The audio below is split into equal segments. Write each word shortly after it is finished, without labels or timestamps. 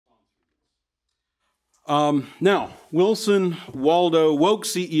Now, Wilson, Waldo, woke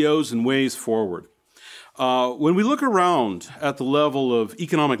CEOs and ways forward. When we look around at the level of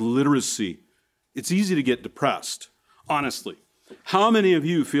economic literacy, it's easy to get depressed, honestly. How many of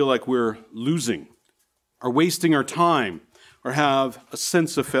you feel like we're losing, are wasting our time, or have a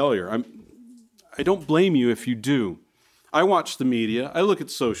sense of failure? I don't blame you if you do. I watch the media, I look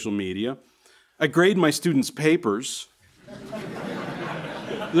at social media, I grade my students' papers.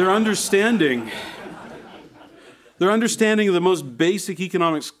 Their understanding of the most basic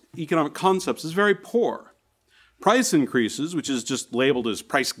economic concepts is very poor. Price increases, which is just labeled as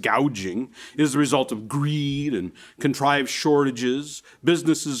price gouging, is the result of greed and contrived shortages.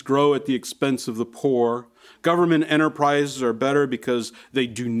 Businesses grow at the expense of the poor. Government enterprises are better because they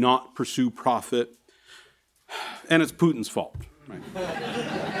do not pursue profit. And it's Putin's fault. Right?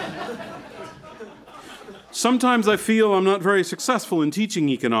 Sometimes I feel I'm not very successful in teaching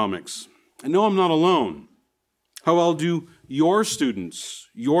economics. I know I'm not alone. How well do your students,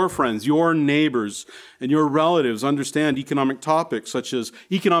 your friends, your neighbors, and your relatives understand economic topics such as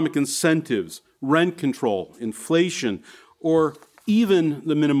economic incentives, rent control, inflation, or even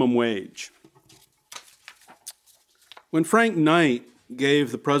the minimum wage? When Frank Knight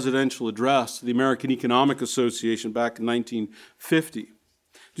gave the presidential address to the American Economic Association back in 1950,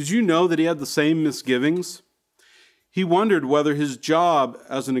 did you know that he had the same misgivings? He wondered whether his job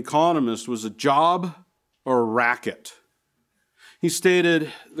as an economist was a job or a racket. He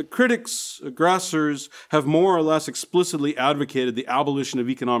stated, "The critics, aggressors, have more or less explicitly advocated the abolition of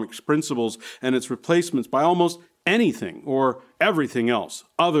economics principles and its replacements by almost anything or everything else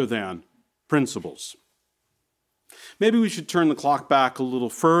other than principles." Maybe we should turn the clock back a little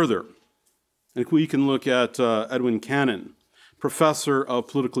further, and we can look at Edwin Cannon, professor of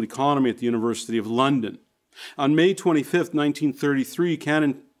political economy at the University of London. On May 25th, 1933,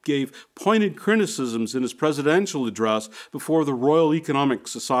 Cannon gave pointed criticisms in his presidential address before the Royal Economic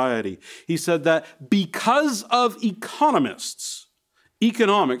Society. He said that because of economists,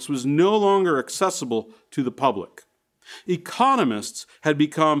 economics was no longer accessible to the public. Economists had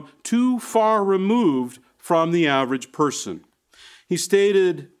become too far removed from the average person. He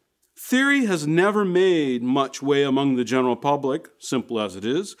stated, "Theory has never made much way among the general public, simple as it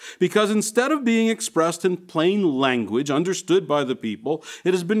is, because instead of being expressed in plain language understood by the people,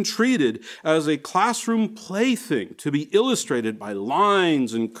 it has been treated as a classroom plaything to be illustrated by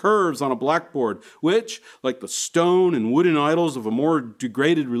lines and curves on a blackboard, which, like the stone and wooden idols of a more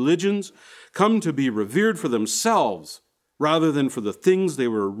degraded religions, come to be revered for themselves rather than for the things they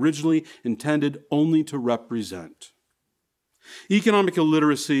were originally intended only to represent." Economic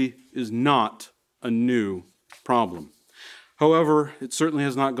illiteracy is not a new problem. However, it certainly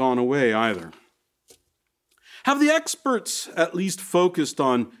has not gone away either. Have the experts at least focused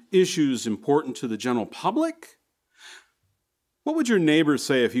on issues important to the general public? What would your neighbors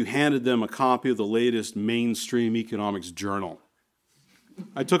say if you handed them a copy of the latest mainstream economics journal?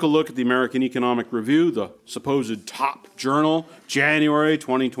 I took a look at the American Economic Review, the supposed top journal, January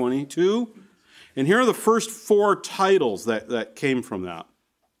 2022. And here are the first 4 titles that came from that.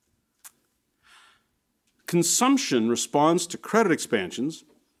 Consumption responds to credit expansions,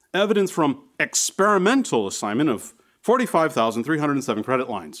 evidence from experimental assignment of 45,307 credit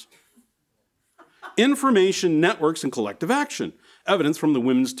lines. Information networks and collective action, evidence from the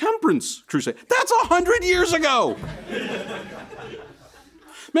Women's Temperance Crusade. That's 100 years ago!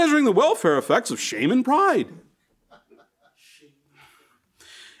 Measuring the welfare effects of shame and pride.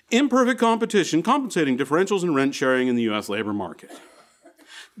 Imperfect competition, compensating differentials in rent sharing in the U.S. labor market.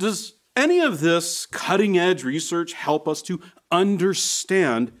 Does any of this cutting-edge research help us to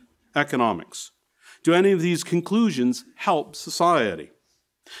understand economics? Do any of these conclusions help society?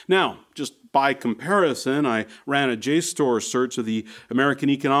 Now, just by comparison, I ran a JSTOR search of the American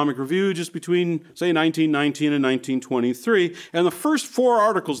Economic Review just between, say, 1919 and 1923, and the first 4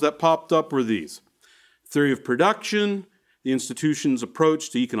 articles that popped up were these: Theory of Production, the institution's approach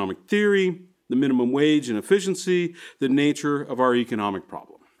to economic theory, the minimum wage and efficiency, the nature of our economic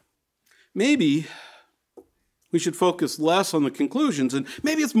problem. Maybe we should focus less on the conclusions, and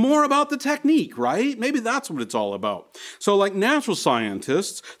maybe it's more about the technique, right? Maybe that's what it's all about. So like natural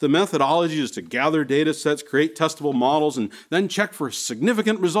scientists, the methodology is to gather data sets, create testable models, and then check for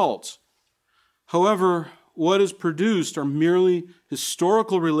significant results. However, what is produced are merely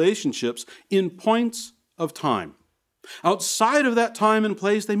historical relationships in points of time. Outside of that time and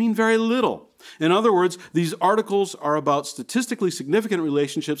place, they mean very little. In other words, these articles are about statistically significant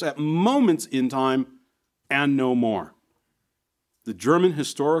relationships at moments in time and no more. The German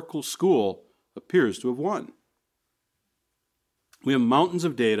historical school appears to have won. We have mountains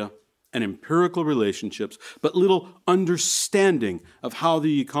of data and empirical relationships, but little understanding of how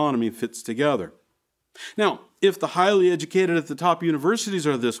the economy fits together. Now, if the highly educated at the top universities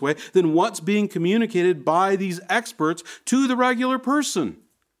are this way, then what's being communicated by these experts to the regular person?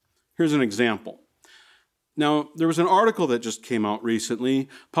 Here's an example. Now, there was an article that just came out recently,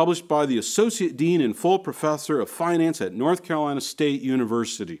 published by the Associate Dean and Full Professor of Finance at North Carolina State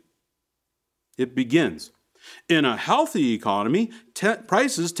University. It begins, "In a healthy economy,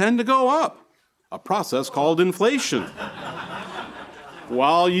 prices tend to go up, a process called inflation.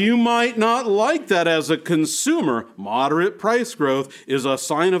 While you might not like that as a consumer, moderate price growth is a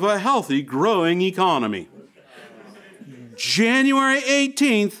sign of a healthy, growing economy." January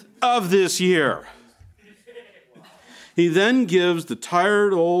 18th of this year. He then gives the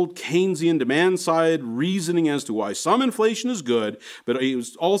tired old Keynesian demand-side reasoning as to why some inflation is good, but he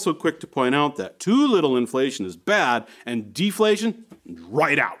was also quick to point out that too little inflation is bad and deflation,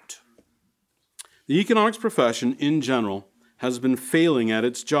 right out. The economics profession in general has been failing at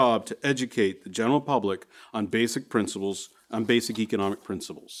its job to educate the general public on basic principles, on basic economic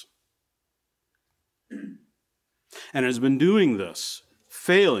principles. And has been doing this,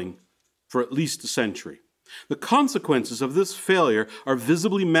 failing for at least a century. The consequences of this failure are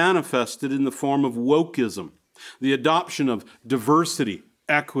visibly manifested in the form of wokeism, the adoption of diversity,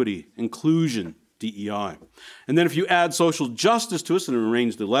 equity, inclusion, DEI. And then if you add social justice to us and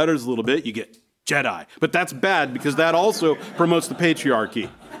arrange the letters a little bit, you get Jedi. But that's bad because that also promotes the patriarchy.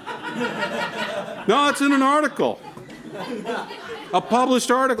 No, it's in an article. A published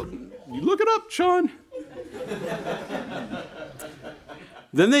article. You look it up, Sean.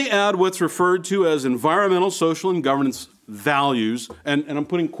 Then they add what's referred to as environmental, social, and governance values. And I'm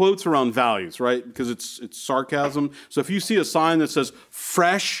putting quotes around values, right? Because it's sarcasm. So if you see a sign that says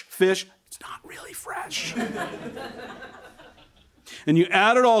fresh fish, it's not really fresh. And you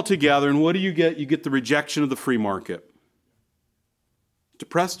add it all together, and what do you get? You get the rejection of the free market.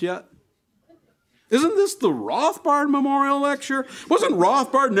 Depressed yet? Isn't this the Rothbard Memorial Lecture? Wasn't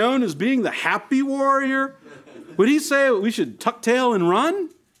Rothbard known as being the happy warrior? Would he say we should tuck tail and run?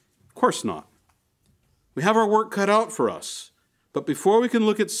 Of course not. We have our work cut out for us. But before we can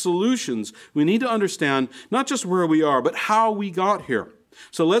look at solutions, we need to understand not just where we are, but how we got here.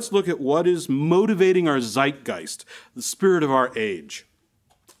 So let's look at what is motivating our zeitgeist, the spirit of our age.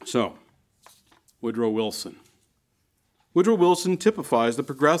 So, Woodrow Wilson. Woodrow Wilson typifies the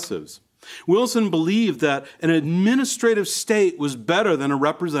progressives. Wilson believed that an administrative state was better than a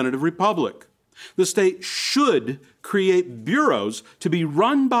representative republic. The state should create bureaus to be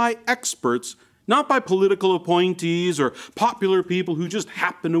run by experts, not by political appointees or popular people who just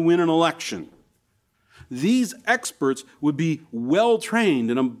happen to win an election. These experts would be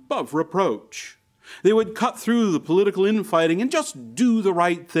well-trained and above reproach. They would cut through the political infighting and just do the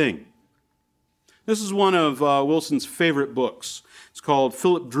right thing. This is one of Wilson's favorite books. It's called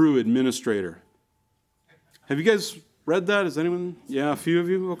Philip Drew, Administrator. Have you guys read that? Is anyone? Yeah, a few of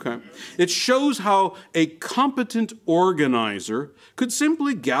you? Okay. It shows how a competent organizer could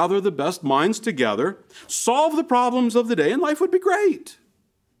simply gather the best minds together, solve the problems of the day, and life would be great.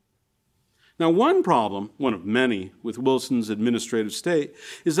 Now, one problem, one of many, with Wilson's administrative state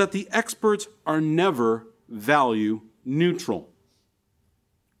is that the experts are never value neutral.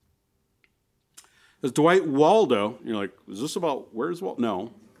 As Dwight Waldo, you're like, is this about, where's Waldo?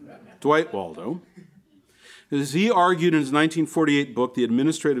 No. Dwight Waldo. As he argued in his 1948 book, The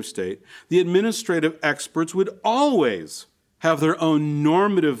Administrative State, the administrative experts would always have their own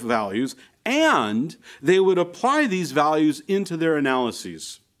normative values, and they would apply these values into their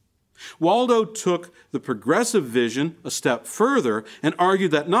analyses. Waldo took the progressive vision a step further and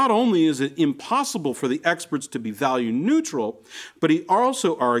argued that not only is it impossible for the experts to be value neutral, but he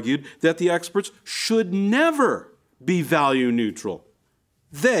also argued that the experts should never be value neutral.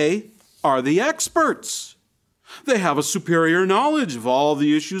 They are the experts. They have a superior knowledge of all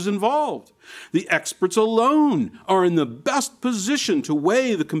the issues involved. The experts alone are in the best position to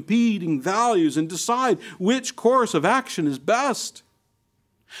weigh the competing values and decide which course of action is best.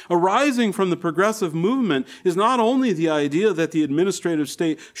 Arising from the progressive movement is not only the idea that the administrative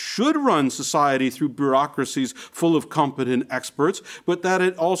state should run society through bureaucracies full of competent experts, but that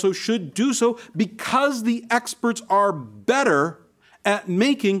it also should do so because the experts are better at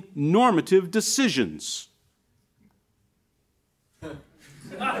making normative decisions.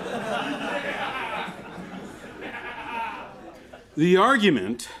 The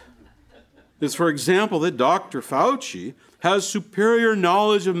argument is, for example, that Dr. Fauci has superior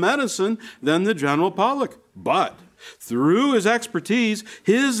knowledge of medicine than the general public. But Through his expertise,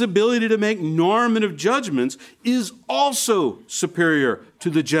 his ability to make normative judgments is also superior to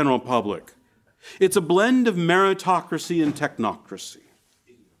the general public. It's a blend of meritocracy and technocracy.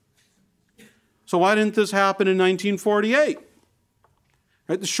 So why didn't this happen in 1948?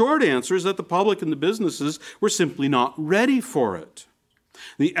 Right? The short answer is that the public and the businesses were simply not ready for it.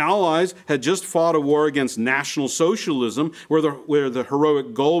 The Allies had just fought a war against National Socialism where the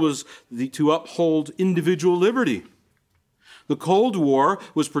heroic goal was to uphold individual liberty. The Cold War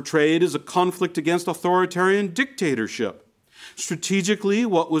was portrayed as a conflict against authoritarian dictatorship. Strategically,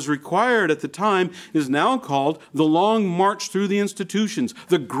 what was required at the time is now called the long march through the institutions,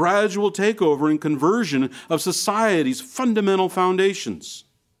 the gradual takeover and conversion of society's fundamental foundations.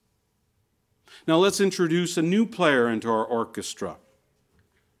 Now let's introduce a new player into our orchestra,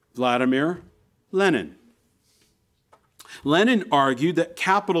 Vladimir Lenin. Lenin argued that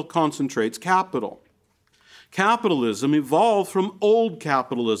capital concentrates capital. Capitalism evolved from old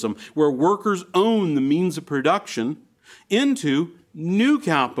capitalism, where workers own the means of production, into new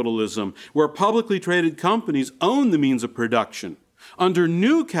capitalism, where publicly traded companies own the means of production. Under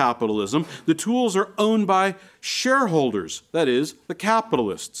new capitalism, the tools are owned by shareholders, that is, the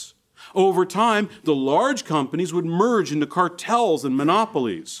capitalists. Over time, the large companies would merge into cartels and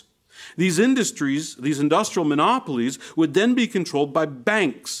monopolies. These industrial monopolies would then be controlled by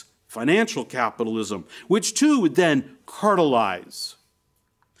banks, financial capitalism, which too would then cartelize.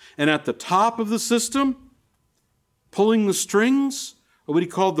 And at the top of the system, pulling the strings, are what he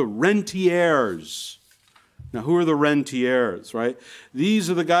called the rentiers. Now, who are the rentiers, right? These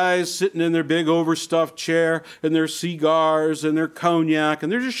are the guys sitting in their big overstuffed chair and their cigars and their cognac, and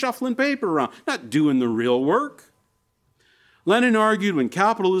they're just shuffling paper around, not doing the real work. Lenin argued when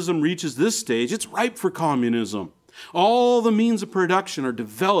capitalism reaches this stage, it's ripe for communism. All the means of production are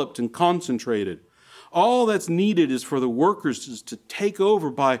developed and concentrated. All that's needed is for the workers to take over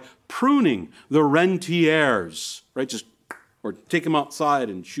by pruning the rentiers, right? Or take them outside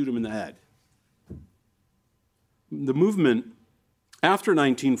and shoot them in the head. The movement after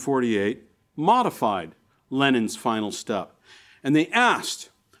 1948 modified Lenin's final step. And they asked,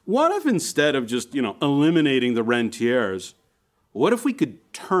 what if instead of just, eliminating the rentiers, what if we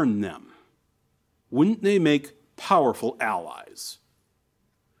could turn them? Wouldn't they make powerful allies?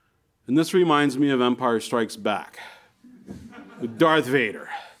 And this reminds me of Empire Strikes Back with Darth Vader.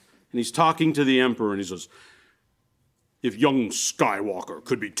 And he's talking to the Emperor and he says, if young Skywalker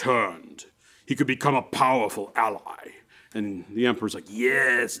could be turned, he could become a powerful ally. And the Emperor's like,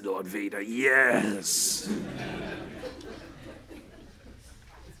 yes, Lord Vader, yes.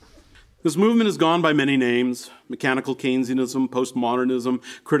 This movement has gone by many names: mechanical Keynesianism, postmodernism,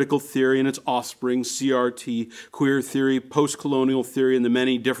 critical theory and its offspring, CRT, queer theory, post-colonial theory, and the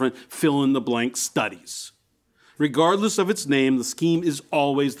many different fill-in-the-blank studies. Regardless of its name, the scheme is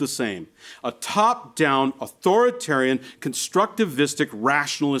always the same: a top-down, authoritarian, constructivistic,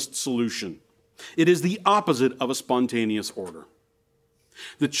 rationalist solution. It is the opposite of a spontaneous order.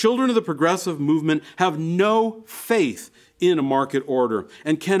 The children of the progressive movement have no faith in a market order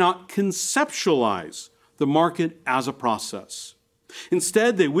and cannot conceptualize the market as a process.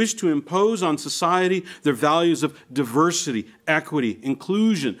 Instead, they wish to impose on society their values of diversity, equity,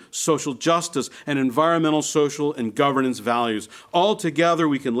 inclusion, social justice, and environmental, social, and governance values. Altogether,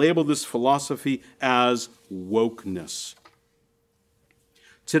 we can label this philosophy as wokeness.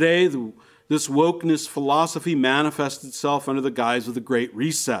 Today, this wokeness philosophy manifests itself under the guise of the Great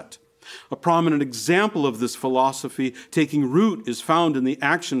Reset. A prominent example of this philosophy taking root is found in the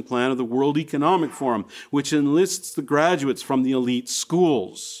action plan of the World Economic Forum, which enlists the graduates from the elite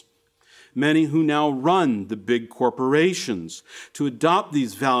schools, many who now run the big corporations, to adopt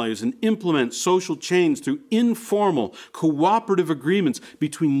these values and implement social change through informal, cooperative agreements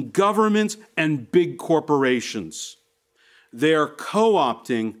between governments and big corporations. They are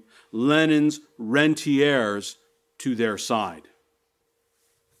co-opting Lenin's rentiers to their side.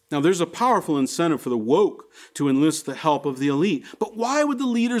 Now, there's a powerful incentive for the woke to enlist the help of the elite. But why would the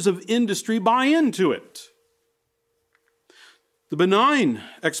leaders of industry buy into it? The benign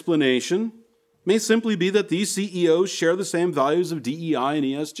explanation may simply be that these CEOs share the same values of DEI and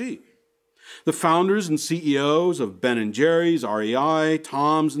ESG. The founders and CEOs of Ben & Jerry's, REI,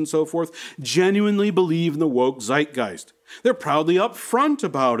 Tom's, and so forth genuinely believe in the woke zeitgeist. They're proudly upfront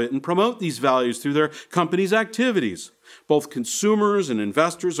about it and promote these values through their company's activities. Both consumers and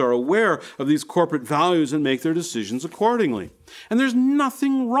investors are aware of these corporate values and make their decisions accordingly. And there's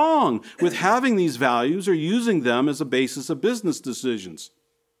nothing wrong with having these values or using them as a basis of business decisions.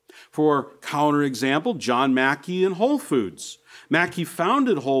 For counterexample, John Mackey and Whole Foods. Mackey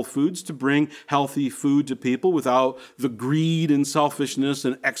founded Whole Foods to bring healthy food to people without the greed and selfishness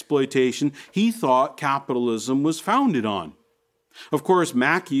and exploitation he thought capitalism was founded on. Of course,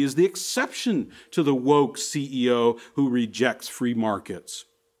 Mackey is the exception to the woke CEO who rejects free markets.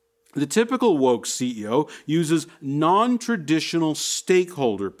 The typical woke CEO uses non-traditional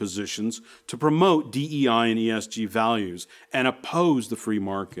stakeholder positions to promote DEI and ESG values and oppose the free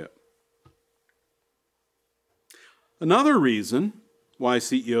market. Another reason why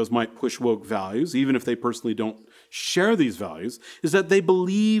CEOs might push woke values, even if they personally don't share these values, is that they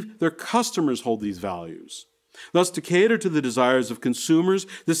believe their customers hold these values. Thus, to cater to the desires of consumers,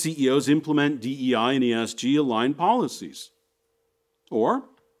 the CEOs implement DEI and ESG-aligned policies. Or,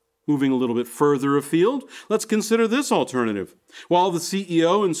 moving a little bit further afield, let's consider this alternative. While the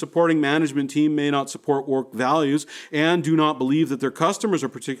CEO and supporting management team may not support woke values and do not believe that their customers are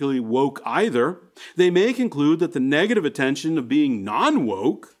particularly woke either, they may conclude that the negative attention of being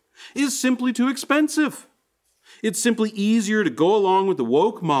non-woke is simply too expensive. It's simply easier to go along with the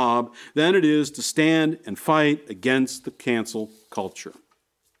woke mob than it is to stand and fight against the cancel culture.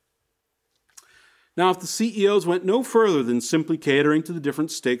 Now, if the CEOs went no further than simply catering to the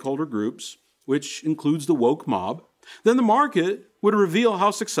different stakeholder groups, which includes the woke mob, then the market would reveal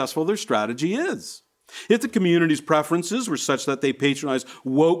how successful their strategy is. If the community's preferences were such that they patronize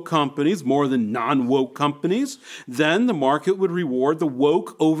woke companies more than non-woke companies, then the market would reward the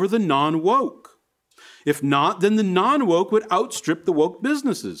woke over the non-woke. If not, then the non-woke would outstrip the woke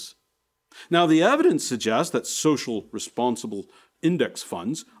businesses. Now, the evidence suggests that social responsible index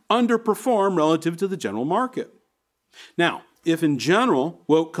funds underperform relative to the general market. Now, if in general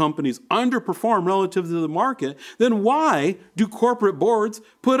woke companies underperform relative to the market, then why do corporate boards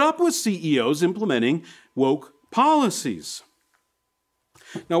put up with CEOs implementing woke policies?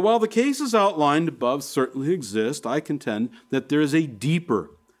 Now, while the cases outlined above certainly exist, I contend that there is a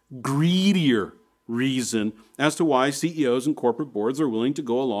deeper, greedier reason as to why CEOs and corporate boards are willing to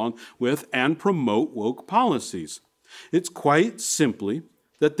go along with and promote woke policies. It's quite simply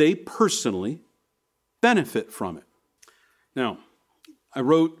that they personally benefit from it. Now, I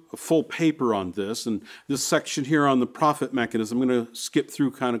wrote a full paper on this, and this section here on the profit mechanism, I'm going to skip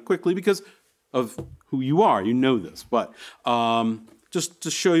through kind of quickly because of who you are. You know this, but just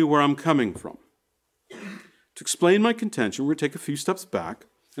to show you where I'm coming from. To explain my contention, we're going to take a few steps back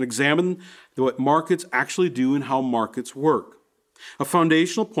and examine what markets actually do and how markets work. A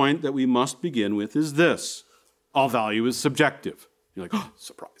foundational point that we must begin with is this: all value is subjective. You're like, oh,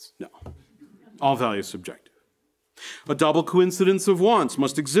 surprise. No. All value is subjective. A double coincidence of wants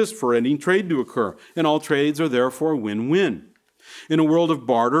must exist for any trade to occur, and all trades are therefore win-win. In a world of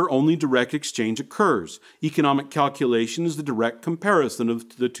barter, only direct exchange occurs. Economic calculation is the direct comparison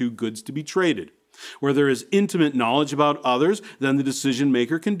of the two goods to be traded. Where there is intimate knowledge about others, then the decision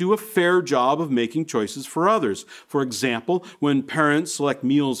maker can do a fair job of making choices for others. For example, when parents select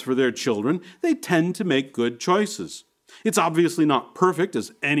meals for their children, they tend to make good choices. It's obviously not perfect,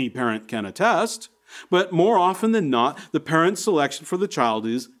 as any parent can attest, but more often than not, the parent's selection for the child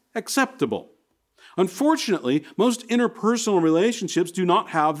is acceptable. Unfortunately, most interpersonal relationships do not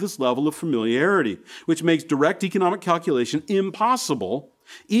have this level of familiarity, which makes direct economic calculation impossible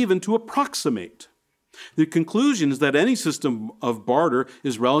even to approximate. The conclusion is that any system of barter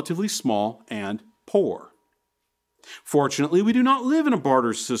is relatively small and poor. Fortunately, we do not live in a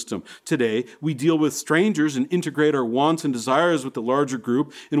barter system. Today, we deal with strangers and integrate our wants and desires with the larger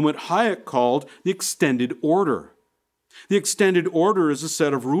group in what Hayek called the extended order. The extended order is a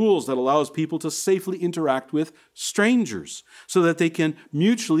set of rules that allows people to safely interact with strangers so that they can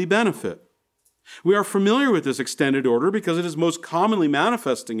mutually benefit. We are familiar with this extended order because it is most commonly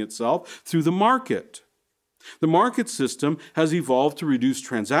manifesting itself through the market. The market system has evolved to reduce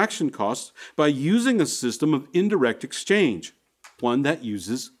transaction costs by using a system of indirect exchange, one that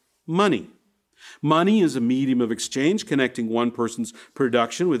uses money. Money is a medium of exchange connecting one person's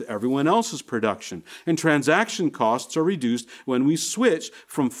production with everyone else's production, and transaction costs are reduced when we switch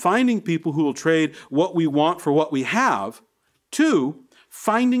from finding people who will trade what we want for what we have to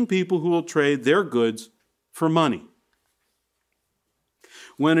finding people who will trade their goods for money.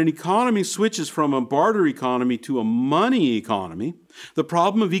 When an economy switches from a barter economy to a money economy, the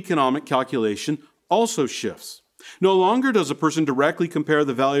problem of economic calculation also shifts. No longer does a person directly compare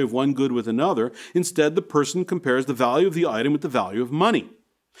the value of one good with another. Instead, the person compares the value of the item with the value of money.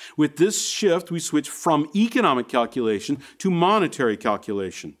 With this shift, we switch from economic calculation to monetary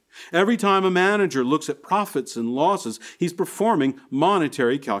calculation. Every time a manager looks at profits and losses, he's performing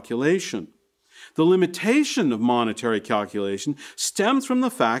monetary calculation. The limitation of monetary calculation stems from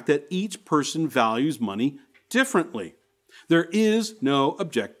the fact that each person values money differently. There is no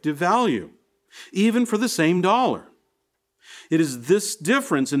objective value, even for the same dollar. It is this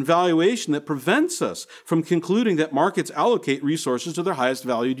difference in valuation that prevents us from concluding that markets allocate resources to their highest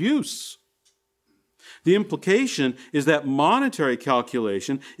valued use. The implication is that monetary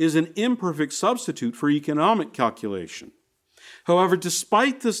calculation is an imperfect substitute for economic calculation. However,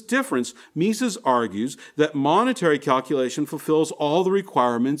 despite this difference, Mises argues that monetary calculation fulfills all the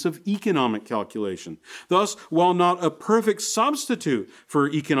requirements of economic calculation. Thus, while not a perfect substitute for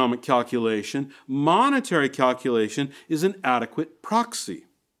economic calculation, monetary calculation is an adequate proxy.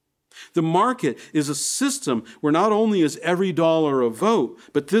 The market is a system where not only is every dollar a vote,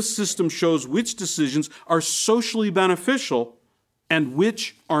 but this system shows which decisions are socially beneficial and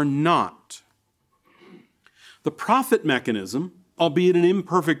which are not. The profit mechanism, albeit an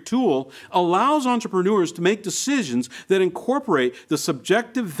imperfect tool, allows entrepreneurs to make decisions that incorporate the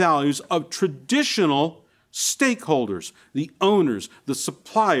subjective values of traditional stakeholders, the owners, the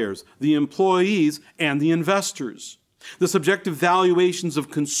suppliers, the employees, and the investors. The subjective valuations of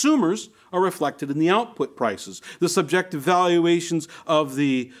consumers are reflected in the output prices. The subjective valuations of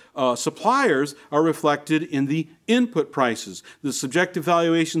the suppliers are reflected in the input prices. The subjective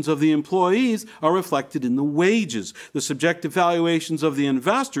valuations of the employees are reflected in the wages. The subjective valuations of the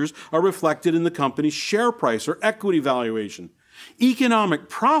investors are reflected in the company's share price or equity valuation. Economic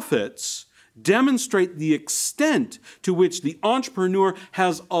profits demonstrate the extent to which the entrepreneur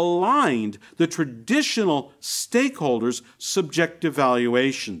has aligned the traditional stakeholders' subjective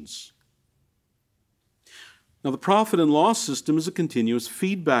valuations. Now, the profit and loss system is a continuous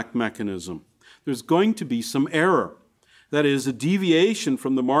feedback mechanism. There's going to be some error. That is, a deviation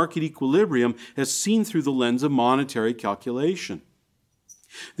from the market equilibrium as seen through the lens of monetary calculation.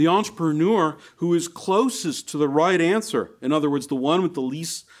 The entrepreneur who is closest to the right answer, in other words, the one with the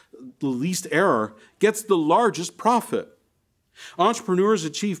least error, gets the largest profit. Entrepreneurs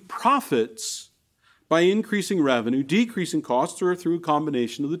achieve profits by increasing revenue, decreasing costs, or through a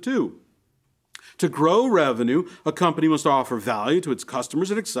combination of the two. To grow revenue, a company must offer value to its customers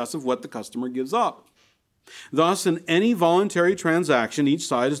in excess of what the customer gives up. Thus, in any voluntary transaction, each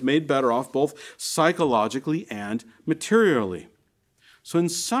side is made better off both psychologically and materially. So in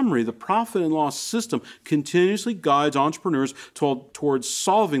summary, the profit and loss system continuously guides entrepreneurs towards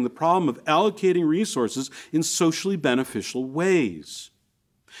solving the problem of allocating resources in socially beneficial ways.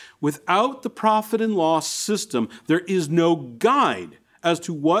 Without the profit and loss system, there is no guide as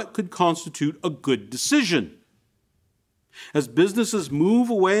to what could constitute a good decision. As businesses move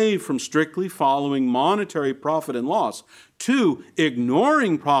away from strictly following monetary profit and loss to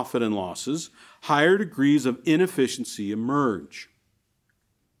ignoring profit and losses, higher degrees of inefficiency emerge.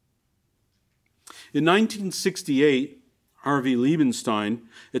 In 1968, Harvey Liebenstein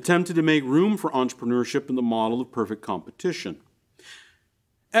attempted to make room for entrepreneurship in the model of perfect competition.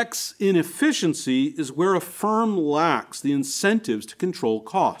 Inefficiency is where a firm lacks the incentives to control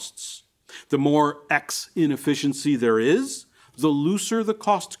costs. The more inefficiency there is, the looser the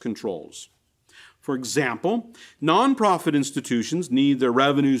cost controls. For example, nonprofit institutions need their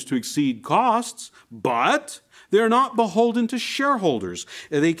revenues to exceed costs, but they are not beholden to shareholders.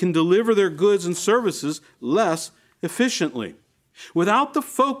 They can deliver their goods and services less efficiently. Without the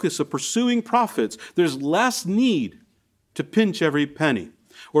focus of pursuing profits, there's less need to pinch every penny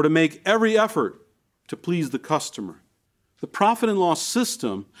or to make every effort to please the customer. The profit and loss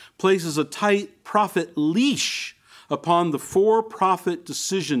system places a tight profit leash upon the for-profit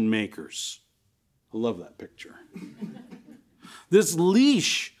decision makers. I love that picture. This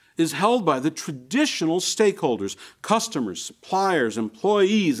leash is held by the traditional stakeholders, customers, suppliers,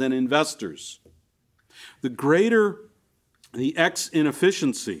 employees, and investors. The greater the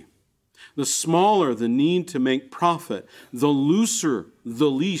inefficiency, the smaller the need to make profit, the looser the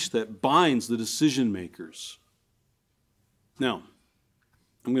leash that binds the decision makers. Now,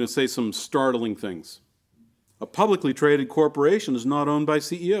 I'm going to say some startling things. A publicly traded corporation is not owned by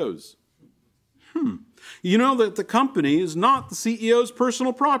CEOs. You know that the company is not the CEO's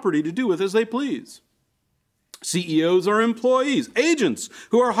personal property to do with as they please. CEOs are employees, agents,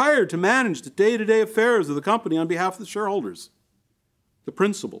 who are hired to manage the day-to-day affairs of the company on behalf of the shareholders. The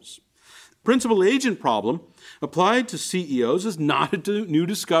principles. Principal-agent problem applied to CEOs is not a new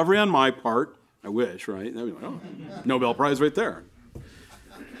discovery on my part. I wish, right? That'd be like, oh, Nobel Prize right there.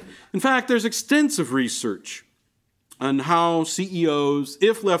 In fact, there's extensive research on how CEOs,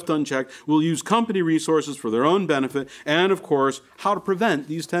 if left unchecked, will use company resources for their own benefit, and, of course, how to prevent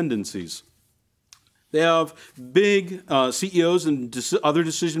these tendencies. They have big CEOs and other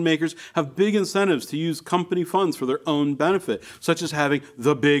decision makers have big incentives to use company funds for their own benefit, such as having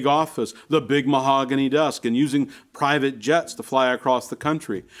the big office, the big mahogany desk, and using private jets to fly across the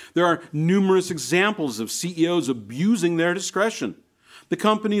country. There are numerous examples of CEOs abusing their discretion. The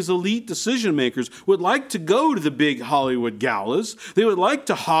company's elite decision makers would like to go to the big Hollywood galas. They would like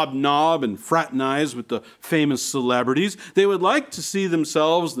to hobnob and fraternize with the famous celebrities. They would like to see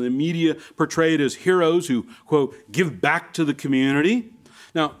themselves in the media portrayed as heroes who, quote, give back to the community.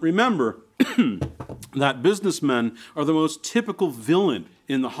 Now, remember that businessmen are the most typical villain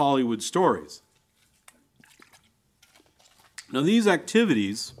in the Hollywood stories. Now, these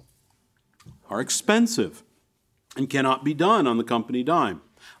activities are expensive and cannot be done on the company dime,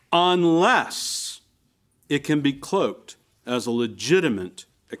 unless it can be cloaked as a legitimate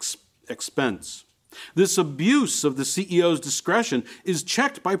expense. This abuse of the CEO's discretion is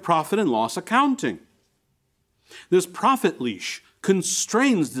checked by profit and loss accounting. This profit leash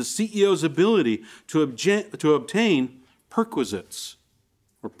constrains the CEO's ability to obtain perquisites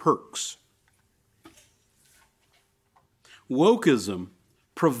or perks. Wokeism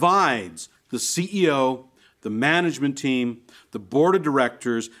provides the CEO, the management team, the board of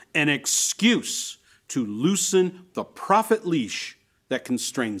directors, an excuse to loosen the profit leash that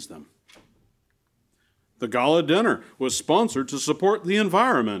constrains them. The gala dinner was sponsored to support the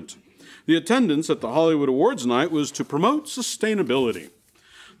environment. The attendance at the Hollywood Awards night was to promote sustainability.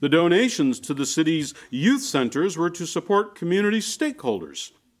 The donations to the city's youth centers were to support community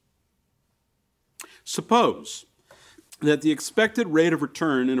stakeholders. Suppose that the expected rate of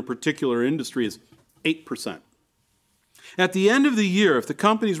return in a particular industry is 8%. At the end of the year, if the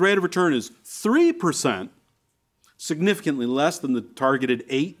company's rate of return is 3%, significantly less than the targeted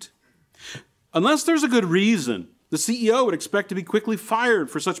 8%, unless there's a good reason, the CEO would expect to be quickly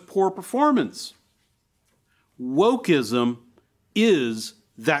fired for such poor performance. Wokeism is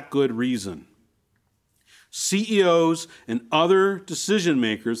that good reason. CEOs and other decision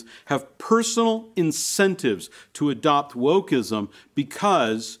makers have personal incentives to adopt wokeism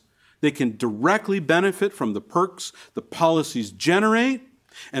because they can directly benefit from the perks the policies generate,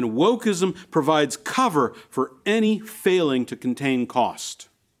 and wokeism provides cover for any failing to contain cost.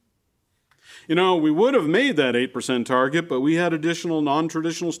 You know, we would have made that 8% target, but we had additional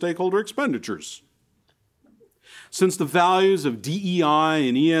non-traditional stakeholder expenditures. Since the values of DEI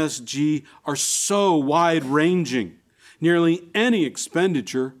and ESG are so wide-ranging, nearly any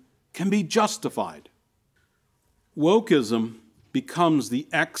expenditure can be justified. Wokeism becomes the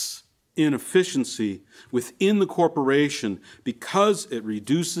inefficiency within the corporation because it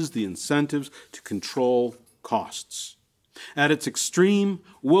reduces the incentives to control costs. At its extreme,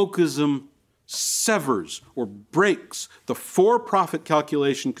 wokeism severs or breaks the for-profit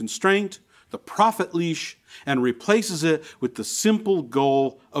calculation constraint, the profit leash, and replaces it with the simple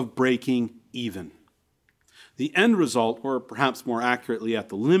goal of breaking even. The end result, or perhaps more accurately at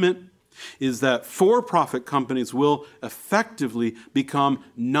the limit, is that for-profit companies will effectively become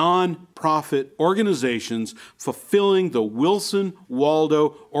non-profit organizations fulfilling the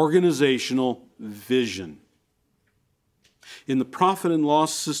Wilson-Waldo organizational vision. In the profit and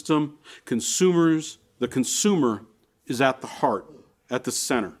loss system, the consumer is at the heart, at the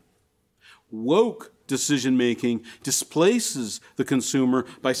center. Woke decision-making displaces the consumer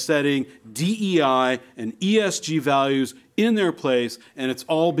by setting DEI and ESG values in their place, and it's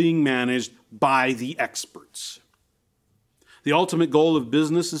all being managed by the experts. The ultimate goal of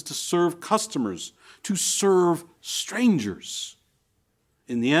business is to serve customers, to serve strangers.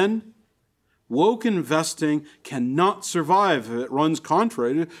 In the end, woke investing cannot survive if it runs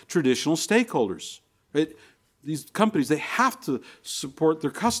contrary to traditional stakeholders. Right? These companies, they have to support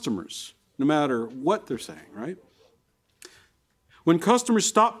their customers, no matter what they're saying, right? When customers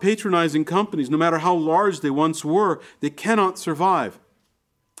stop patronizing companies, no matter how large they once were, they cannot survive.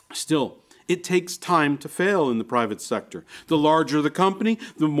 Still, it takes time to fail in the private sector. The larger the company,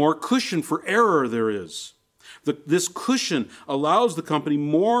 the more cushion for error there is. This cushion allows the company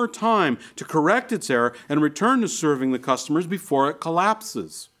more time to correct its error and return to serving the customers before it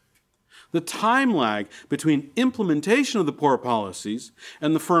collapses. The time lag between implementation of the poor policies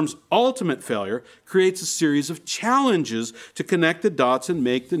and the firm's ultimate failure creates a series of challenges to connect the dots and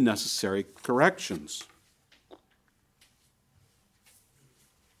make the necessary corrections.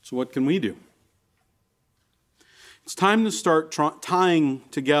 So what can we do? It's time to start tying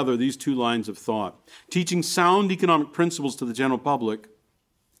together these two lines of thought, teaching sound economic principles to the general public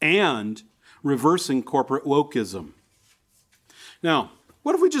and reversing corporate wokeism. Now,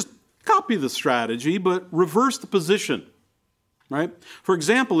 what if we just copy the strategy but reverse the position? right? For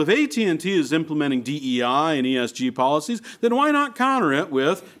example, if AT&T is implementing DEI and ESG policies, then why not counter it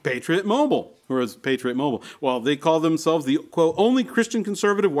with Patriot Mobile? Or as Patriot Mobile. Well, they call themselves the, quote, only Christian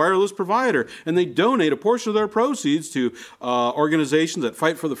conservative wireless provider, and they donate a portion of their proceeds to organizations that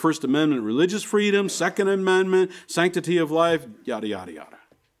fight for the First Amendment, religious freedom, Second Amendment, sanctity of life, yada, yada, yada.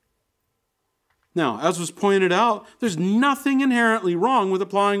 Now, as was pointed out, there's nothing inherently wrong with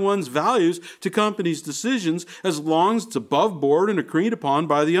applying one's values to companies' decisions as long as it's above board and agreed upon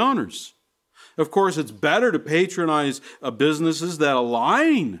by the owners. Of course, it's better to patronize businesses that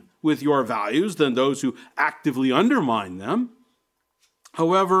align with your values than those who actively undermine them.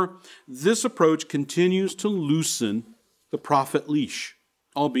 However, this approach continues to loosen the profit leash,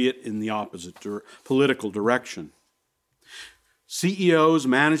 albeit in the opposite political direction. CEOs,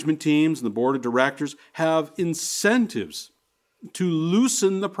 management teams, and the board of directors have incentives to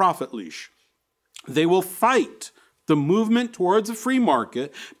loosen the profit leash. They will fight the movement towards a free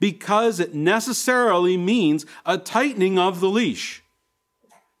market because it necessarily means a tightening of the leash.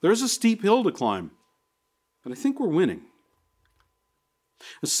 There's a steep hill to climb, but I think we're winning.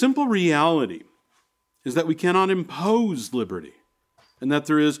 A simple reality is that we cannot impose liberty and that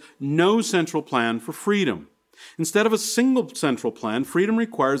there is no central plan for freedom. Instead of a single central plan, freedom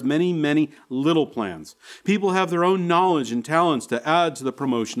requires many, many little plans. People have their own knowledge and talents to add to the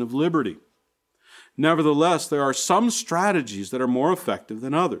promotion of liberty. Nevertheless, there are some strategies that are more effective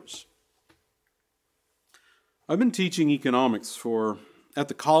than others. I've been teaching economics at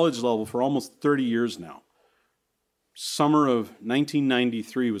the college level for almost 30 years now. Summer of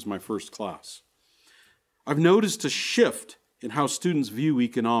 1993 was my first class. I've noticed a shift in how students view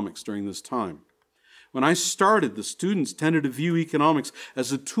economics during this time. When I started, the students tended to view economics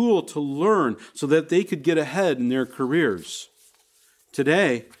as a tool to learn so that they could get ahead in their careers.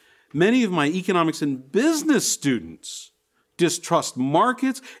 Today, many of my economics and business students distrust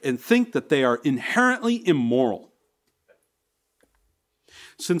markets and think that they are inherently immoral.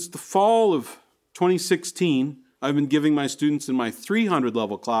 Since the fall of 2016, I've been giving my students in my 300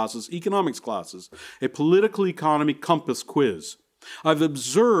 level classes, economics classes, a political economy compass quiz. I've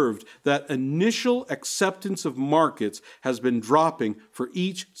observed that initial acceptance of markets has been dropping for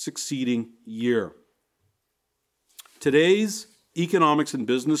each succeeding year. Today's economics and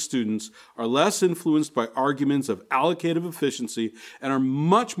business students are less influenced by arguments of allocative efficiency and are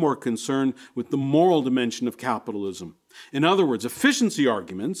much more concerned with the moral dimension of capitalism. In other words, efficiency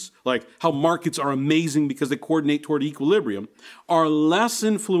arguments, like how markets are amazing because they coordinate toward equilibrium, are less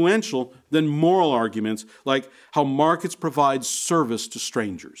influential than moral arguments, like how markets provide service to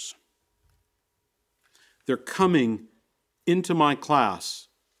strangers. They're coming into my class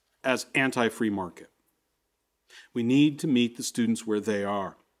as anti-free market. We need to meet the students where they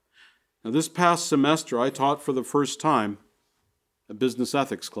are. Now, this past semester, I taught for the first time a business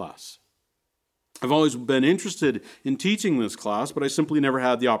ethics class. I've always been interested in teaching this class, but I simply never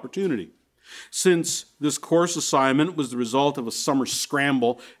had the opportunity. Since this course assignment was the result of a summer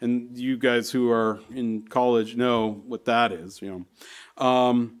scramble, and you guys who are in college know what that is,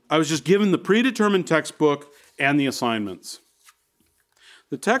 I was just given the predetermined textbook and the assignments.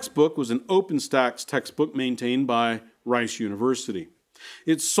 The textbook was an OpenStax textbook maintained by Rice University.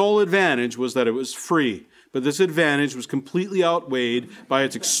 Its sole advantage was that it was free, but this advantage was completely outweighed by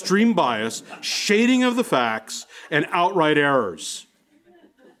its extreme bias, shading of the facts, and outright errors.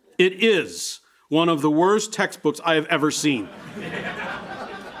 It is one of the worst textbooks I have ever seen.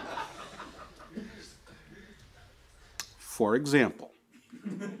 For example,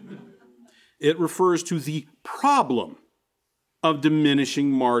 it refers to the problem of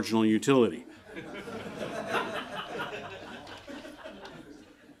diminishing marginal utility.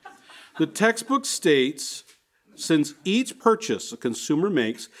 The textbook states, since each purchase a consumer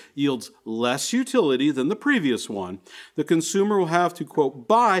makes yields less utility than the previous one, the consumer will have to, quote,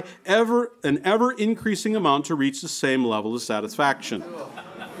 buy an ever-increasing amount to reach the same level of satisfaction.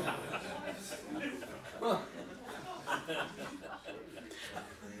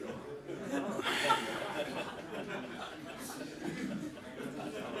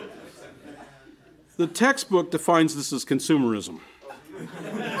 The textbook defines this as consumerism.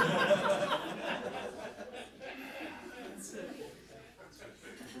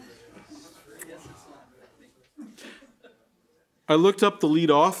 I looked up the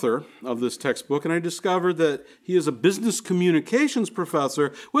lead author of this textbook, and I discovered that he is a business communications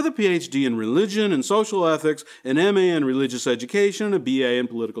professor with a PhD in religion and social ethics, an MA in religious education, and a BA in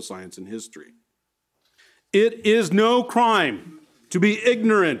political science and history. It is no crime to be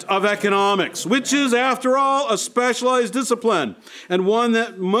ignorant of economics, which is, after all, a specialized discipline, and one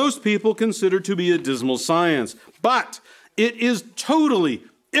that most people consider to be a dismal science. But It is totally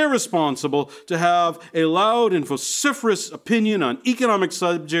irresponsible to have a loud and vociferous opinion on economic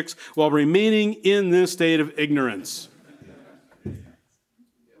subjects while remaining in this state of ignorance.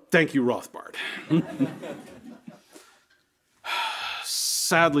 Thank you, Rothbard.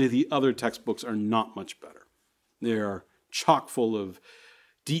 Sadly, the other textbooks are not much better. They are chock full of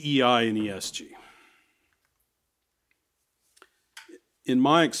DEI and ESG. In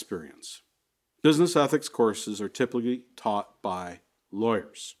my experience, business ethics courses are typically taught by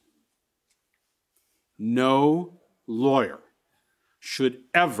lawyers. No lawyer should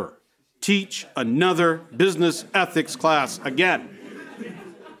ever teach another business ethics class again.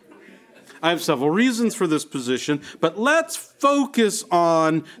 I have several reasons for this position, but let's focus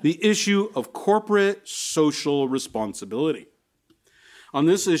on the issue of corporate social responsibility. On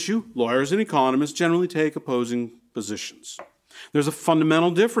this issue, lawyers and economists generally take opposing positions. There's a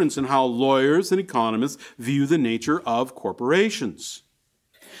fundamental difference in how lawyers and economists view the nature of corporations.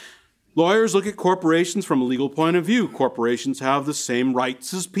 Lawyers look at corporations from a legal point of view. Corporations have the same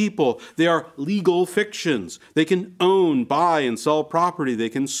rights as people. They are legal fictions. They can own, buy, and sell property. They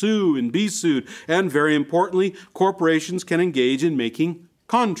can sue and be sued. And very importantly, corporations can engage in making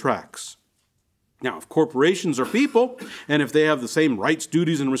contracts. Now, if corporations are people, and if they have the same rights,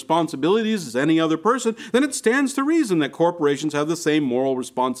 duties, and responsibilities as any other person, then it stands to reason that corporations have the same moral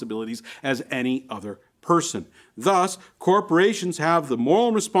responsibilities as any other person. Thus, corporations have the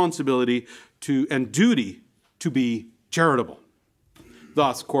moral responsibility and duty to be charitable.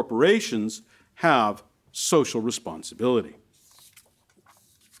 Thus, corporations have social responsibility.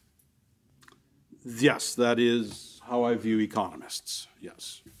 Yes, that is how I view economists.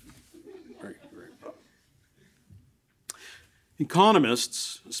 Yes. Very well.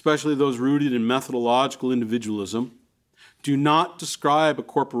 Economists, especially those rooted in methodological individualism, do not describe a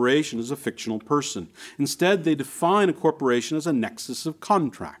corporation as a fictional person. Instead, they define a corporation as a nexus of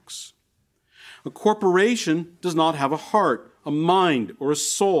contracts. A corporation does not have a heart, a mind, or a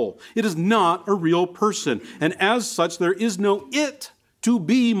soul. It is not a real person, and as such, there is no it to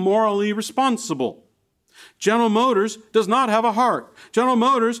be morally responsible. General Motors does not have a heart. General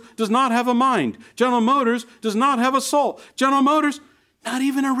Motors does not have a mind. General Motors does not have a soul. General Motors, not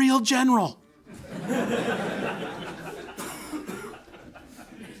even a real general.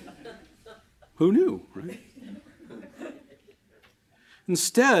 Who knew, right?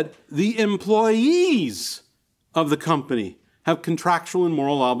 Instead, the employees of the company have contractual and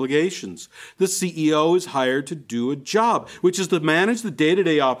moral obligations. The CEO is hired to do a job, which is to manage the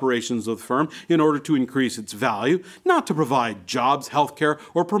day-to-day operations of the firm in order to increase its value, not to provide jobs, healthcare,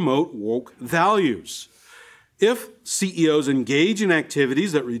 or promote woke values. If CEOs engage in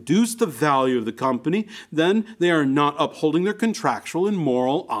activities that reduce the value of the company, then they are not upholding their contractual and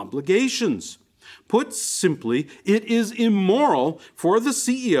moral obligations. Put simply, it is immoral for the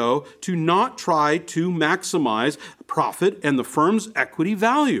CEO to not try to maximize profit and the firm's equity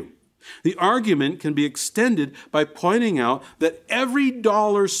value. The argument can be extended by pointing out that every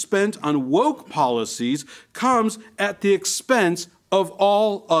dollar spent on woke policies comes at the expense of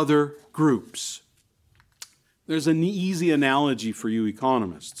all other groups. There's an easy analogy for you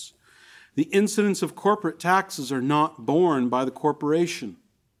economists. The incidence of corporate taxes are not borne by the corporation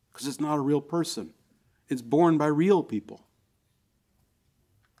because it's not a real person. It's borne by real people.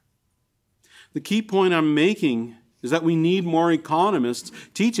 The key point I'm making is that we need more economists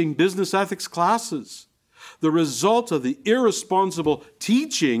teaching business ethics classes. The result of the irresponsible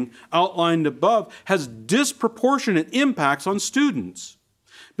teaching outlined above has disproportionate impacts on students.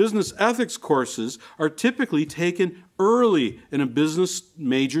 Business ethics courses are typically taken early in a business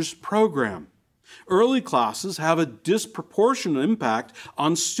majors program. Early classes have a disproportionate impact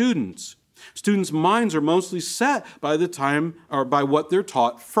on students. Students' minds are mostly set by the time or by what they're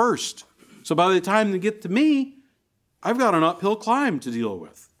taught first. So by the time they get to me, I've got an uphill climb to deal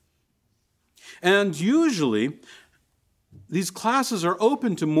with. And usually, these classes are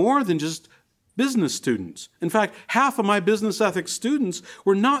open to more than just business students. In fact, half of my business ethics students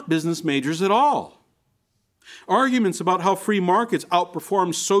were not business majors at all. Arguments about how free markets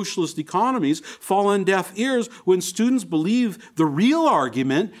outperform socialist economies fall on deaf ears when students believe the real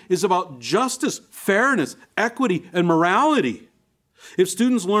argument is about justice, fairness, equity, and morality. If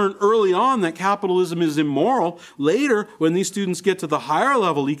students learn early on that capitalism is immoral, later, when these students get to the higher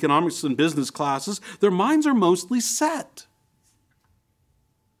level economics and business classes, their minds are mostly set.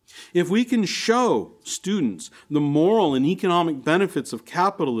 If we can show students the moral and economic benefits of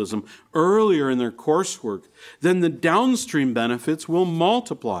capitalism earlier in their coursework, then the downstream benefits will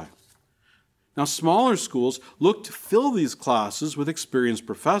multiply. Now, smaller schools look to fill these classes with experienced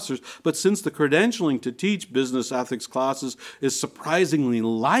professors, but since the credentialing to teach business ethics classes is surprisingly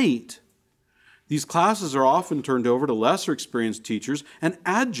light, these classes are often turned over to lesser experienced teachers and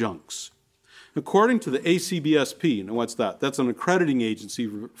adjuncts. According to the ACBSP, now what's that? That's an accrediting agency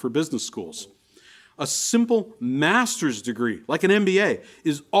for business schools. A simple master's degree, like an MBA,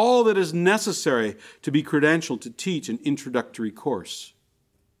 is all that is necessary to be credentialed to teach an introductory course.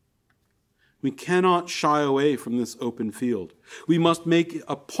 We cannot shy away from this open field. We must make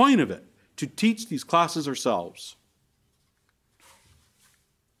a point of it to teach these classes ourselves.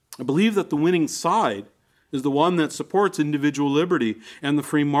 I believe that the winning side is the one that supports individual liberty and the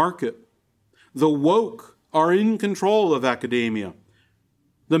free market. The woke are in control of academia,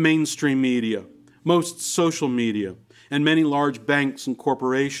 the mainstream media, most social media, and many large banks and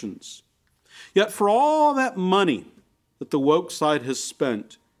corporations. Yet for all that money that the woke side has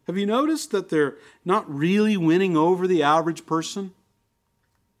spent, have you noticed that they're not really winning over the average person?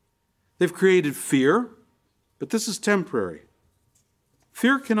 They've created fear, but this is temporary.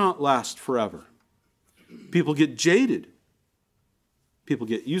 Fear cannot last forever. People get jaded. People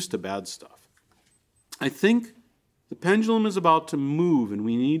get used to bad stuff. I think the pendulum is about to move and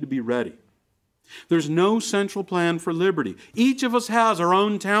we need to be ready. There's no central plan for liberty. Each of us has our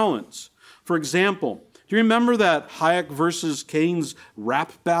own talents. For example, do you remember that Hayek versus Keynes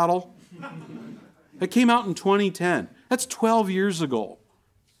rap battle? That came out in 2010. That's 12 years ago.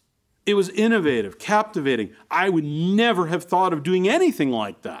 It was innovative, captivating. I would never have thought of doing anything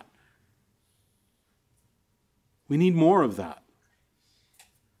like that. We need more of that.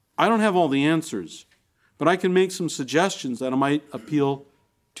 I don't have all the answers, but I can make some suggestions that might appeal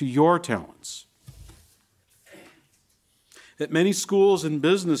to your talents. At many schools and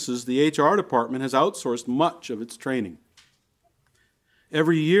businesses, the HR department has outsourced much of its training.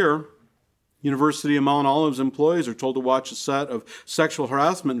 Every year, University of Mount Olive's employees are told to watch a set of sexual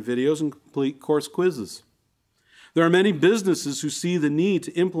harassment videos and complete course quizzes. There are many businesses who see the need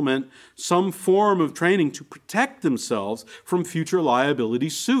to implement some form of training to protect themselves from future liability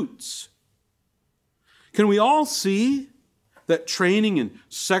suits. Can we all see that training in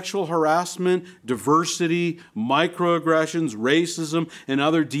sexual harassment, diversity, microaggressions, racism, and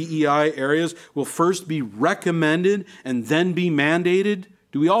other DEI areas will first be recommended and then be mandated?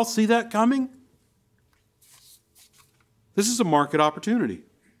 Do we all see that coming? This is a market opportunity.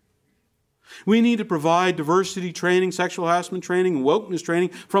 We need to provide diversity training, sexual harassment training, and wokeness training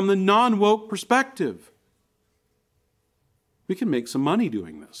from the non-woke perspective. We can make some money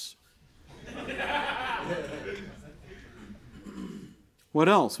doing this. What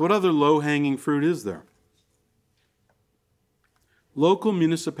else? What other low-hanging fruit is there? Local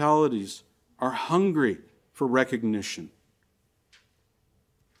municipalities are hungry for recognition.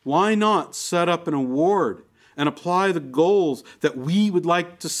 Why not set up an award and apply the goals that we would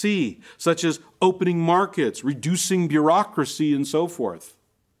like to see, such as opening markets, reducing bureaucracy, and so forth?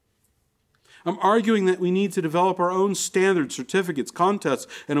 I'm arguing that we need to develop our own standards, certificates, contests,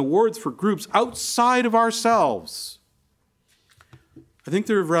 and awards for groups outside of ourselves. I think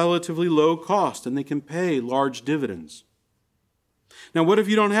they're relatively low cost and they can pay large dividends. Now, what if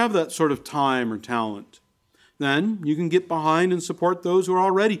you don't have that sort of time or talent? Then you can get behind and support those who are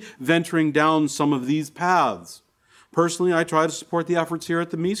already venturing down some of these paths. Personally, I try to support the efforts here at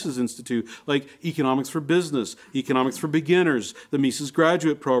the Mises Institute, like Economics for Business, Economics for Beginners, the Mises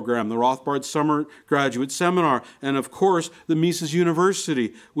Graduate Program, the Rothbard Summer Graduate Seminar, and of course, the Mises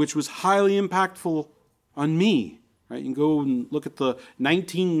University, which was highly impactful on me. Right? You can go and look at the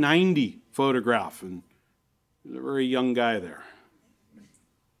 1990 photograph, and there's a very young guy there.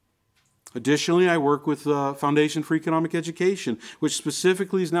 Additionally, I work with the Foundation for Economic Education, which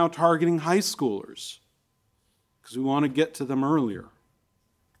specifically is now targeting high schoolers, because we want to get to them earlier.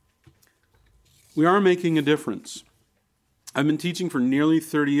 We are making a difference. I've been teaching for nearly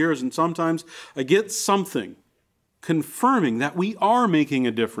 30 years, and sometimes I get something confirming that we are making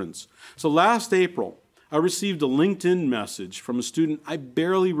a difference. So last April, I received a LinkedIn message from a student I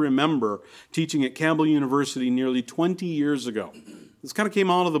barely remember teaching at Campbell University nearly 20 years ago. This kind of came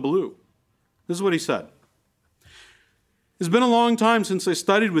out of the blue. This is what he said. It's been a long time since I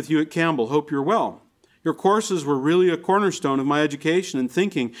studied with you at Campbell. Hope you're well. Your courses were really a cornerstone of my education and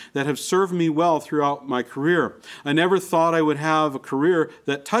thinking that have served me well throughout my career. I never thought I would have a career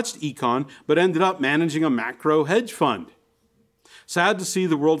that touched econ, but ended up managing a macro hedge fund. Sad to see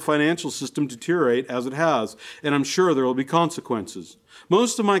the world financial system deteriorate as it has, and I'm sure there will be consequences.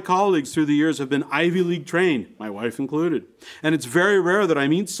 Most of my colleagues through the years have been Ivy League trained, my wife included, and it's very rare that I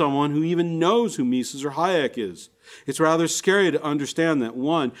meet someone who even knows who Mises or Hayek is. It's rather scary to understand that,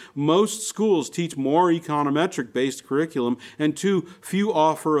 one, most schools teach more econometric-based curriculum, and two, few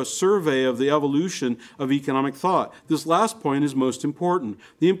offer a survey of the evolution of economic thought. This last point is most important,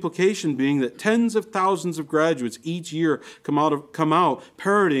 the implication being that tens of thousands of graduates each year come out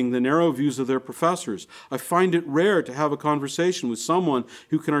parroting the narrow views of their professors. I find it rare to have a conversation with someone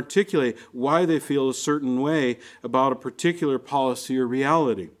who can articulate why they feel a certain way about a particular policy or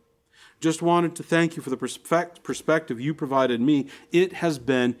reality. Just wanted to thank you for the perspective you provided me. It has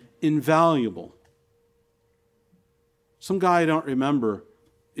been invaluable. Some guy I don't remember,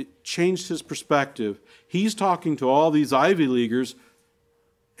 it changed his perspective. He's talking to all these Ivy Leaguers,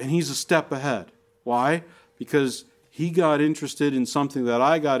 and he's a step ahead. Why? Because he got interested in something that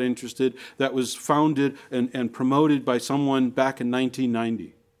I got interested, that was founded and promoted by someone back in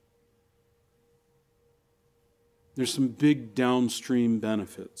 1990. There's some big downstream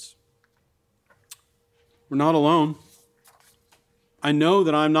benefits. We're not alone. I know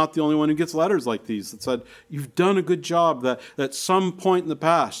that I'm not the only one who gets letters like these that said, you've done a good job, that at some point in the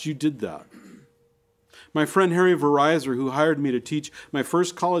past you did that. My friend Harry Verizor, who hired me to teach my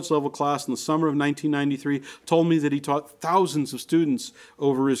first college-level class in the summer of 1993, told me that he taught thousands of students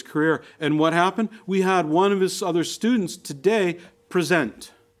over his career. And what happened? We had one of his other students today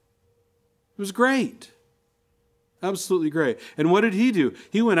present. It was great. Absolutely great. And what did he do?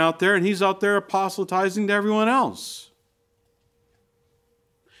 He went out there and he's out there proselytizing to everyone else.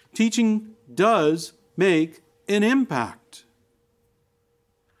 Teaching does make an impact.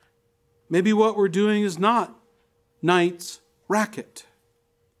 Maybe what we're doing is not night's racket.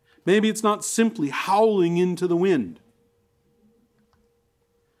 Maybe it's not simply howling into the wind.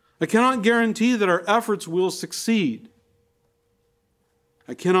 I cannot guarantee that our efforts will succeed.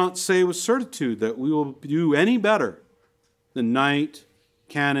 I cannot say with certitude that we will do any better than Knight,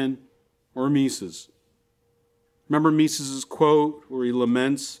 Cannon, or Mises. Remember Mises' quote where he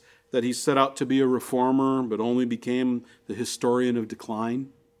laments that he set out to be a reformer but only became the historian of decline?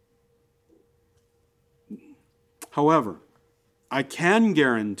 However, I can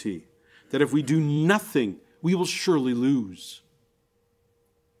guarantee that if we do nothing, we will surely lose.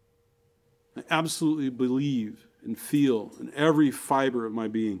 I absolutely believe and feel in every fiber of my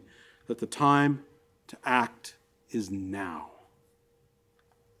being that the time to act is now.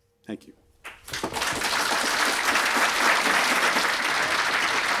 Thank you.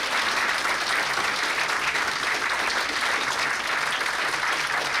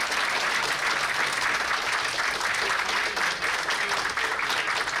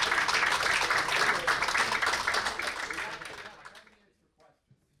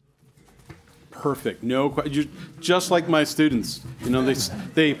 Perfect. No, just like my students. You know,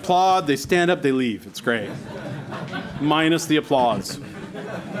 they applaud, they stand up, they leave. It's great. Minus the applause.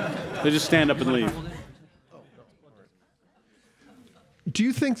 They just stand up and leave. Do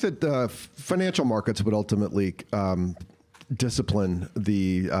you think that the financial markets would ultimately discipline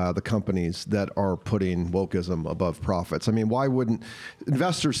the companies that are putting wokeism above profits? I mean, why wouldn't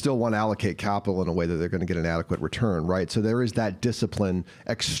investors still want to allocate capital in a way that they're going to get an adequate return, right? So there is that discipline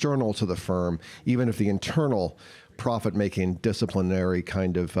external to the firm, even if the internal profit-making disciplinary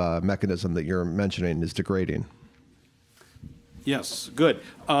kind of mechanism that you're mentioning is degrading. Yes, good.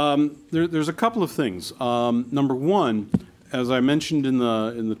 There's a couple of things. Number one, as I mentioned in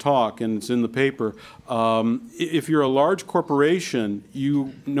the talk, and it's in the paper, if you're a large corporation,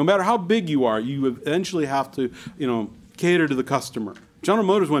 no matter how big you are, you eventually have to, cater to the customer. General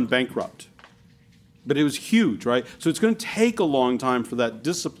Motors went bankrupt, but it was huge, right? So it's going to take a long time for that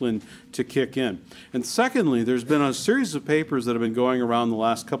discipline to kick in. And secondly, there's been a series of papers that have been going around the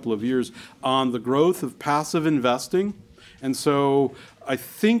last couple of years on the growth of passive investing. And so I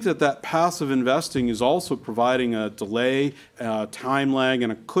think that passive investing is also providing a delay, time lag,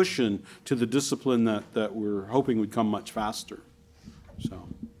 and a cushion to the discipline that we're hoping would come much faster. So,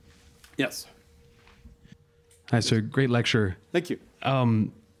 yes. Hi, sir. Great lecture. Thank you.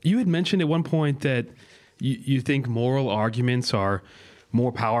 You had mentioned at one point that you think moral arguments are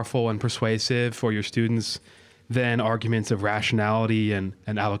more powerful and persuasive for your students than arguments of rationality and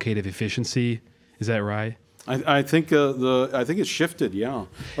allocative efficiency. Is that right? I think it's shifted, yeah,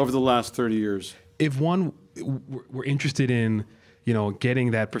 over the last 30 years. If one were interested in,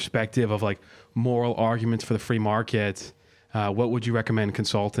 getting that perspective of like moral arguments for the free market, what would you recommend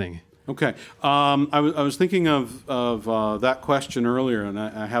consulting? Okay, I was thinking of that question earlier, and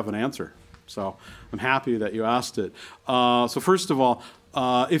I have an answer. So I'm happy that you asked it. So first of all,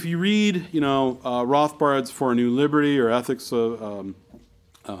 if you read, Rothbard's For a New Liberty or Ethics of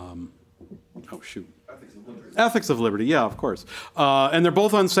Ethics of Liberty, yeah, of course. And they're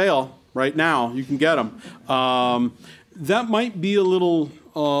both on sale right now. You can get them. That might be a little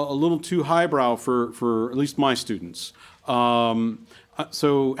too highbrow for at least my students.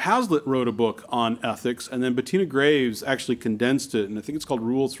 So Hazlitt wrote a book on ethics, and then Bettina Graves actually condensed it, and I think it's called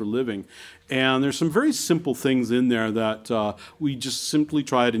Rules for Living. And there's some very simple things in there that we just simply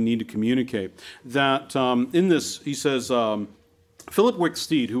try to need to communicate. That in this, he says, Philip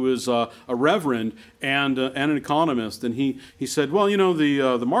Wicksteed, who is a reverend and an economist, and he said, well, you know,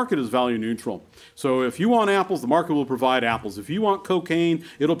 the market is value neutral. So if you want apples, the market will provide apples. If you want cocaine,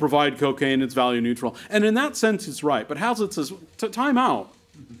 it'll provide cocaine. It's value neutral. And in that sense, it's right. But Hazlitt says, time out.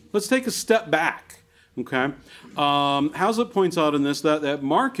 Let's take a step back. Okay? Hazlitt points out in this that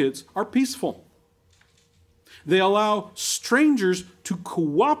markets are peaceful. They allow strangers to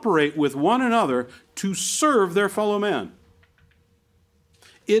cooperate with one another to serve their fellow man.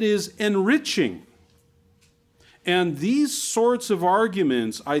 It is enriching. And these sorts of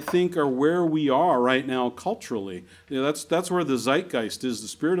arguments, I think, are where we are right now culturally. You know, that's where the zeitgeist is, the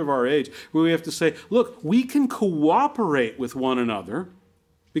spirit of our age, where we have to say, look, we can cooperate with one another,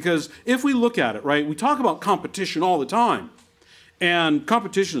 because if we look at it, right, we talk about competition all the time. And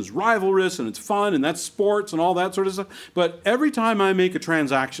competition is rivalrous, and it's fun, and that's sports and all that sort of stuff. But every time I make a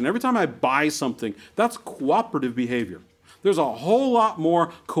transaction, every time I buy something, that's cooperative behavior. There's a whole lot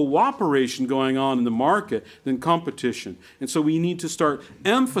more cooperation going on in the market than competition. And so we need to start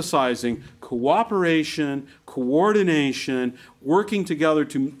emphasizing cooperation, coordination, working together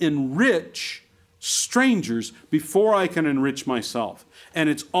to enrich strangers before I can enrich myself. And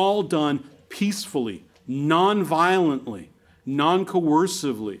it's all done peacefully, non-violently,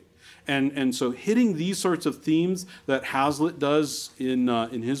 non-coercively. And so hitting these sorts of themes that Hazlitt does in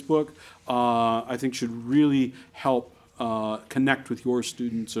his book, I think should really help connect with your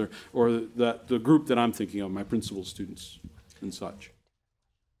students or the group that I'm thinking of, my principal students and such.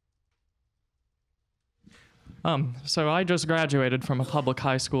 So I just graduated from a public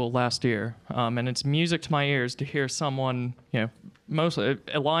high school last year, and it's music to my ears to hear someone, you know, mostly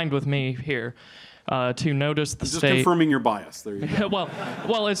aligned with me here, to notice the Just state. confirming your bias. There you go.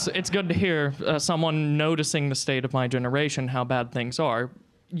 well, it's good to hear someone noticing the state of my generation, how bad things are.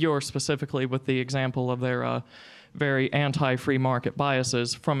 Yours specifically with the example of their very anti-free market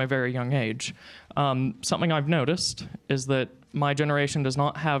biases from a very young age. Something I've noticed is that my generation does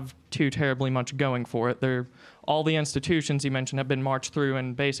not have too terribly much going for it. All the institutions you mentioned have been marched through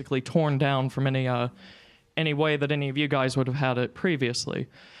and basically torn down from any way that any of you guys would have had it previously.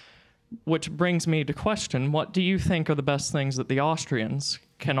 Which brings me to question, what do you think are the best things that the Austrians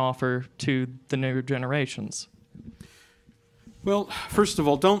can offer to the new generations? Well, first of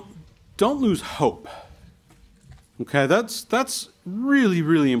all, don't lose hope. Okay, that's really,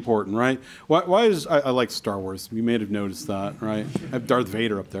 really important, right? Why is I like Star Wars? You may have noticed that, right? I have Darth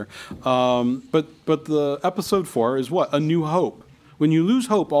Vader up there. But the episode 4 is what? A New Hope. When you lose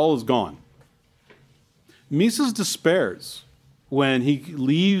hope, all is gone. Mises despairs when he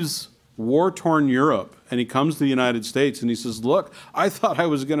leaves war-torn Europe and he comes to the United States and he says, look, I thought I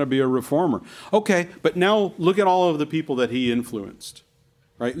was going to be a reformer. Okay, but now look at all of the people that he influenced,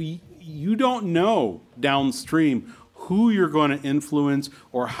 right? You don't know downstream who you're going to influence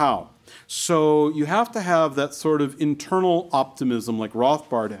or how. So you have to have that sort of internal optimism like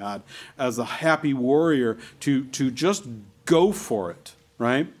Rothbard had as a happy warrior to just go for it,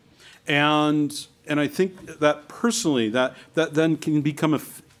 right? And I think that personally that then can become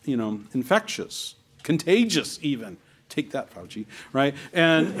infectious, contagious even. Take that, Fauci, right?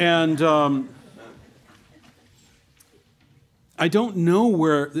 And I don't know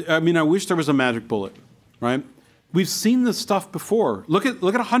where, I mean, I wish there was a magic bullet, right? We've seen this stuff before. Look at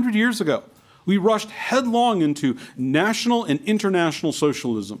 100 years ago. We rushed headlong into national and international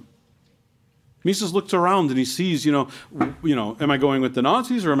socialism. Mises looks around and he sees, am I going with the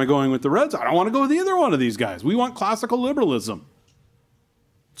Nazis or am I going with the Reds? I don't want to go with either one of these guys. We want classical liberalism.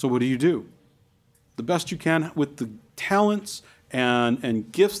 So what do? The best you can with the talents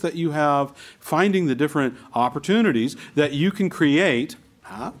and gifts that you have, finding the different opportunities that you can create,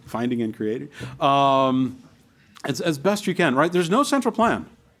 finding and creating, as best you can, right? There's no central plan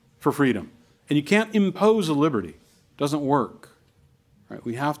for freedom, and you can't impose a liberty. It doesn't work, right?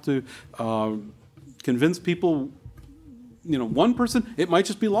 We have to convince people, one person, it might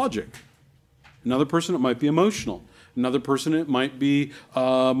just be logic. Another person, it might be emotional. Another person, it might be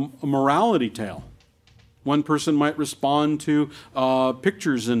a morality tale. One person might respond to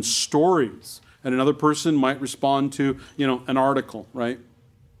pictures and stories, and another person might respond to, an article, right?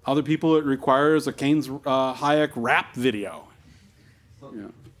 Other people, it requires a Keynes Hayek rap video. Yeah.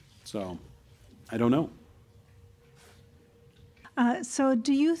 So, I don't know. So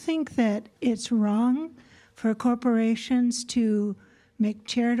do you think that it's wrong for corporations to make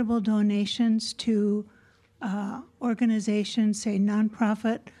charitable donations to organizations, say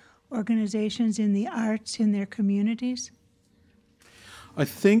nonprofit organizations in the arts in their communities? I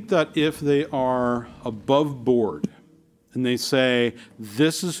think that if they are above board and they say,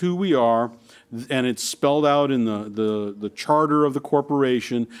 this is who we are, and it's spelled out in the charter of the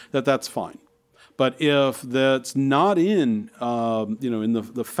corporation, that's fine. But if that's not in, in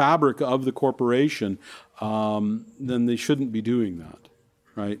the fabric of the corporation, then they shouldn't be doing that,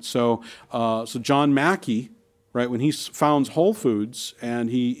 right? So John Mackey, right, when he founds Whole Foods and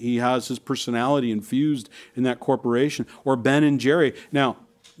he has his personality infused in that corporation, or Ben and Jerry, now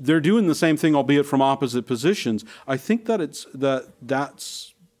they're doing the same thing, albeit from opposite positions. I think that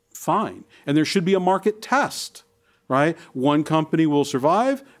that's fine, and there should be a market test. Right? One company will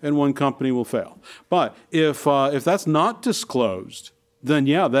survive and one company will fail. But if that's not disclosed, then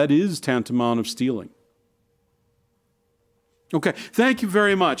yeah, that is tantamount of stealing. Okay, thank you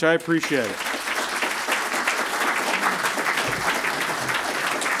very much. I appreciate it.